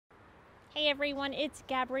Hey everyone, it's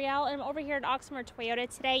Gabrielle and I'm over here at Oxmoor Toyota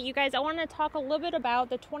today. You guys, I want to talk a little bit about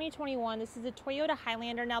the 2021. This is a Toyota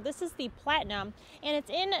Highlander. Now this is the Platinum and it's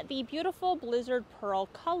in the beautiful Blizzard Pearl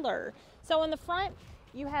color. So in the front,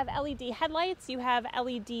 you have LED headlights, you have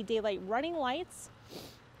LED daylight running lights.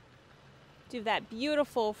 Do that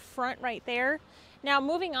beautiful front right there. Now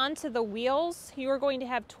moving on to the wheels, you are going to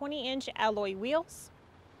have 20-inch alloy wheels.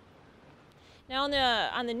 Now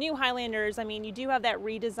on the new Highlanders, I mean, you do have that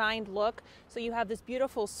redesigned look. So you have this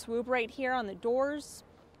beautiful swoop right here on the doors.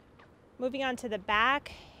 Moving on to the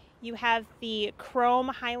back, you have the chrome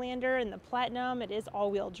Highlander and the Platinum. It is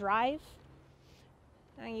all-wheel drive.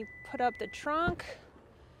 Now you put up the trunk.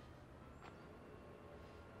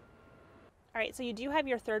 All right, so you do have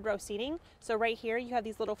your third row seating. So right here, you have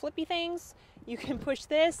these little flippy things. You can push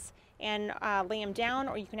this and lay them down,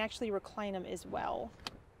 or you can actually recline them as well.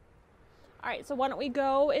 All right, so why don't we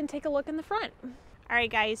go and take a look in the front. All right,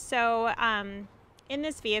 guys, so in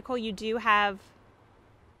this vehicle, you do have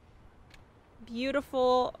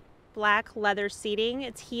beautiful black leather seating.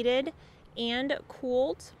 It's heated and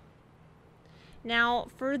cooled. Now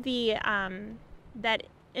for the that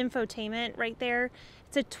infotainment right there,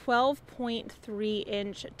 it's a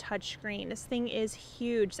 12.3-inch touchscreen. This thing is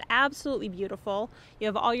huge. It's absolutely beautiful. You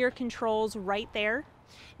have all your controls right there.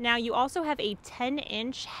 Now you also have a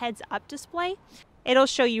 10-inch heads-up display. It'll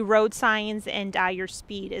show you road signs and your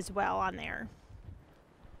speed as well on there.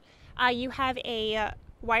 You have a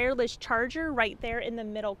wireless charger right there in the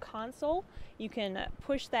middle console. You can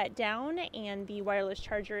push that down and the wireless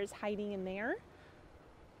charger is hiding in there.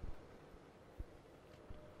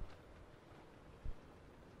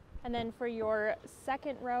 And then for your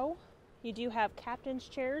second row, you do have captain's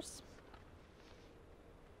chairs.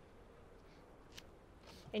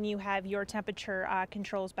 And you have your temperature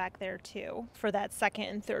controls back there too for that second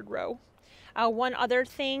and third row. One other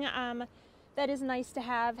thing that is nice to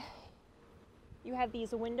have, you have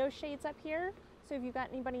these window shades up here. So if you've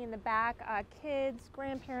got anybody in the back, kids,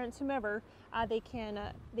 grandparents, whomever, they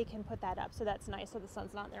can put that up. So that's nice, so the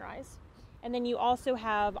sun's not in their eyes. And then you also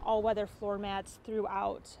have all-weather floor mats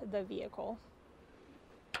throughout the vehicle.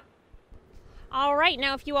 All right,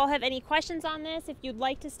 now if you all have any questions on this, if you'd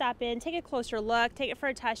like to stop in, take a closer look, take it for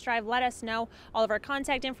a test drive, let us know. All of our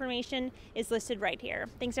contact information is listed right here.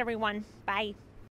 Thanks everyone. Bye.